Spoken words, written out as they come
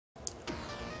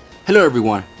Hello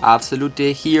everyone, Absolute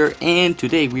here, and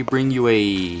today we bring you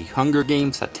a Hunger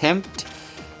Games attempt,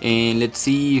 and let's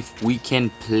see if we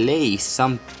can play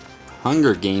some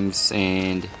Hunger Games.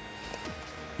 And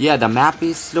yeah, the map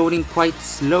is loading quite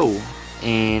slow,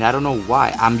 and I don't know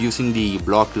why. I'm using the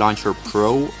Block Launcher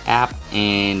Pro app,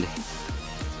 and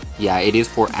yeah, it is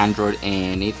for Android,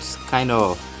 and it's kind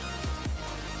of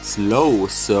slow,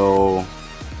 so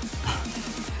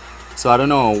I don't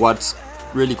know what's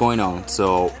really going on.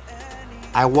 So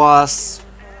I was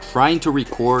trying to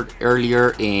record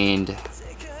earlier, and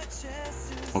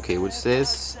okay, what's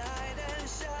this?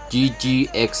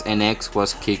 GGXNX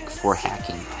was kicked for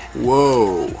hacking.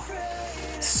 Whoa.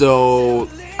 So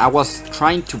I was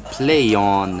trying to play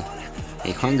on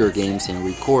a Hunger Games and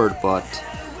record, but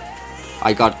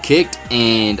I got kicked,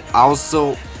 and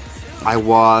also I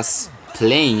was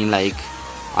playing like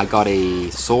I got a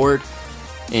sword,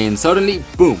 and suddenly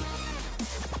boom,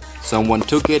 someone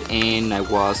took it, and I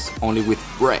was only with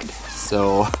bread.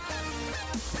 So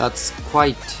that's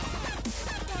quite.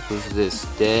 Who's this?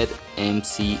 Dead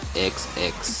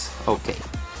MCXX. Okay.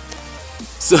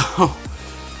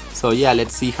 So yeah,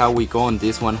 let's see how we go on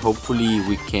this one. Hopefully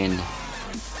we can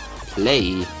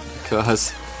play,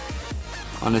 because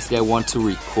honestly I want to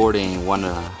record and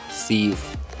wanna see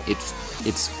if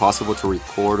it's possible to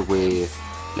record with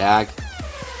lag.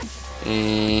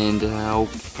 And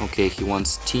okay, he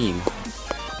wants team.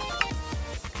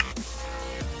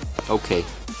 Okay,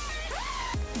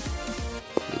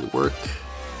 did it work?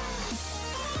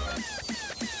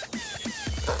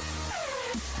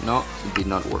 No, it did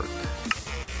not work.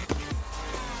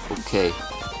 Okay,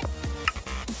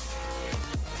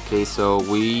 so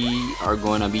we are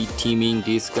gonna be teaming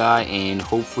this guy, and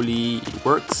hopefully it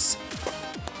works.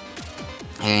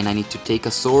 And I need to take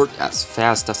a sword as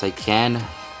fast as I can.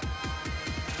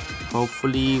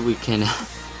 Hopefully we can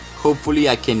hopefully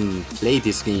I can play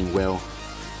this game well.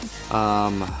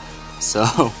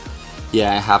 So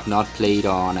yeah, I have not played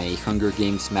on a Hunger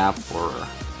Games map for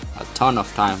a ton of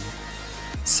time.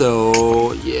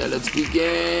 So yeah, let's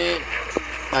begin.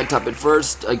 I tap it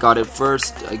first. I got it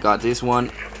first. I got this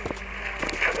one.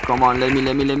 Come on, let me.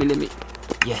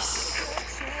 Yes.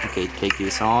 Okay, take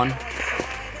this on.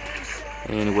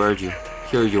 And where are you?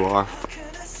 Here you are.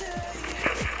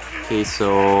 Okay,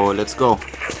 so let's go.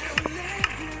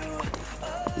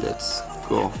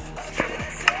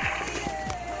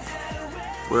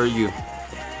 Where are you?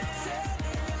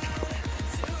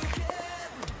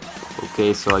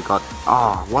 Okay, so I got.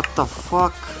 What the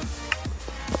fuck?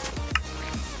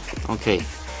 Okay,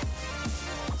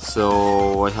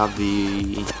 so I have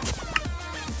the.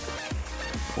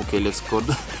 Okay, let's go.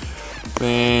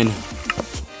 Man.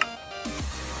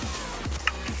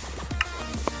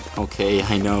 Okay,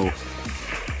 I know. It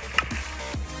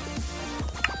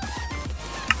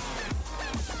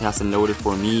hasn't loaded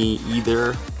for me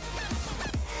either.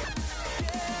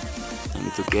 I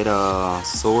need to get a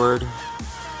sword.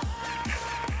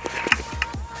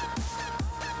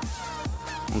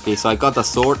 Okay, so I got the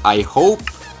sword. I hope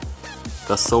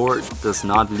the sword does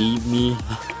not leave me.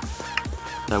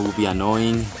 That would be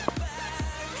annoying.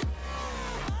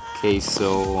 Okay,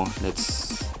 so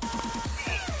let's.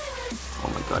 Oh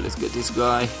my god, let's get this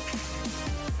guy.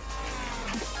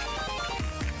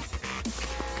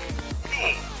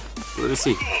 Where is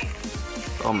he?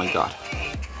 Oh my god.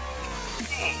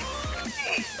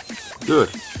 Good.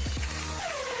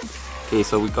 Okay,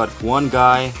 so we got one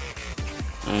guy.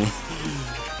 And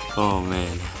oh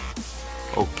man.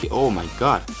 Okay, oh my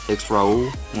god.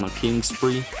 Raul on a king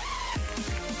spree.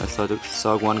 I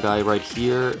saw one guy right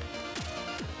here.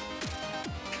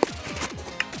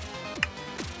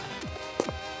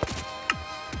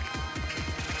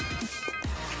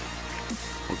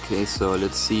 Okay, so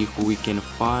let's see who we can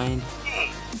find.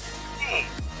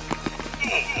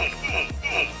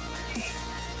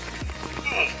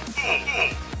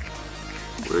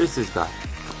 Where is this guy?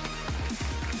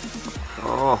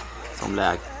 Oh, some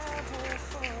lag.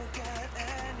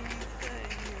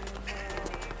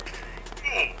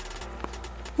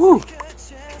 Woo!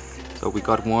 So we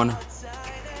got one.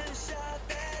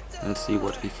 Let's see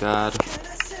what he had.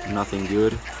 Nothing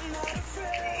good.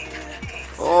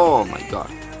 Oh my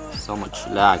god. So much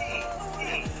lag.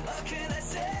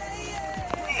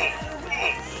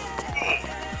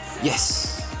 Yes.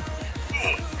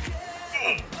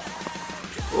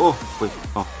 Oh wait.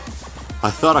 Oh,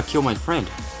 I thought I killed my friend.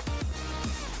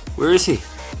 Where is he?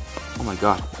 Oh my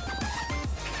god.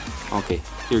 Okay,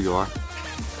 here you are.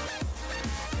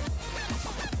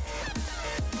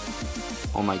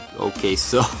 Oh my. Okay,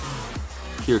 so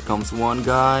here comes one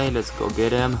guy. Let's go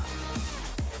get him.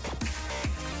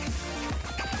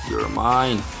 You're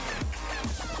mine.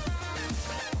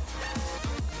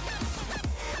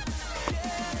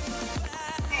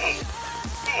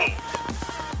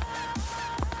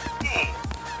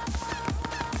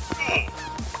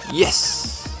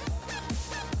 Yes!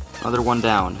 Another one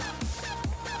down.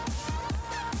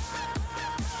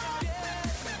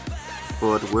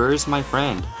 But where is my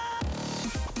friend?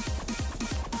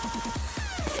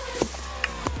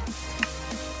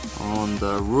 On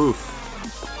the roof.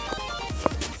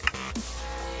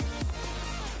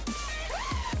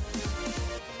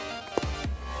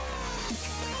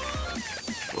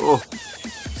 Oh,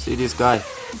 see this guy.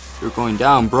 You're going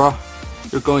down, bro.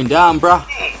 You're going down, bro.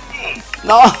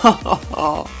 No!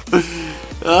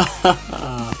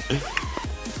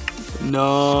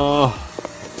 No.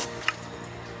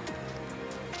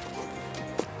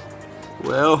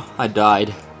 Well, I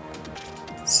died.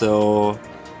 So,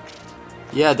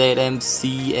 yeah, that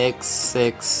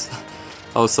MCXX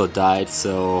also died,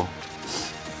 so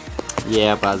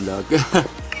yeah, bad luck.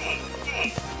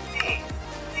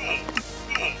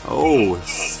 Oh,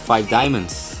 5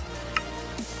 diamonds.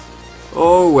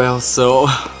 Oh well, so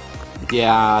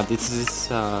yeah, this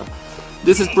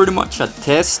is pretty much a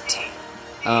test.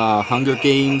 Hunger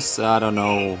Games, I don't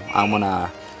know, I'm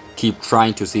gonna keep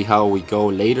trying to see how we go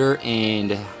later,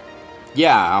 and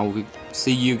yeah, I'll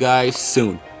see you guys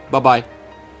soon. Bye bye.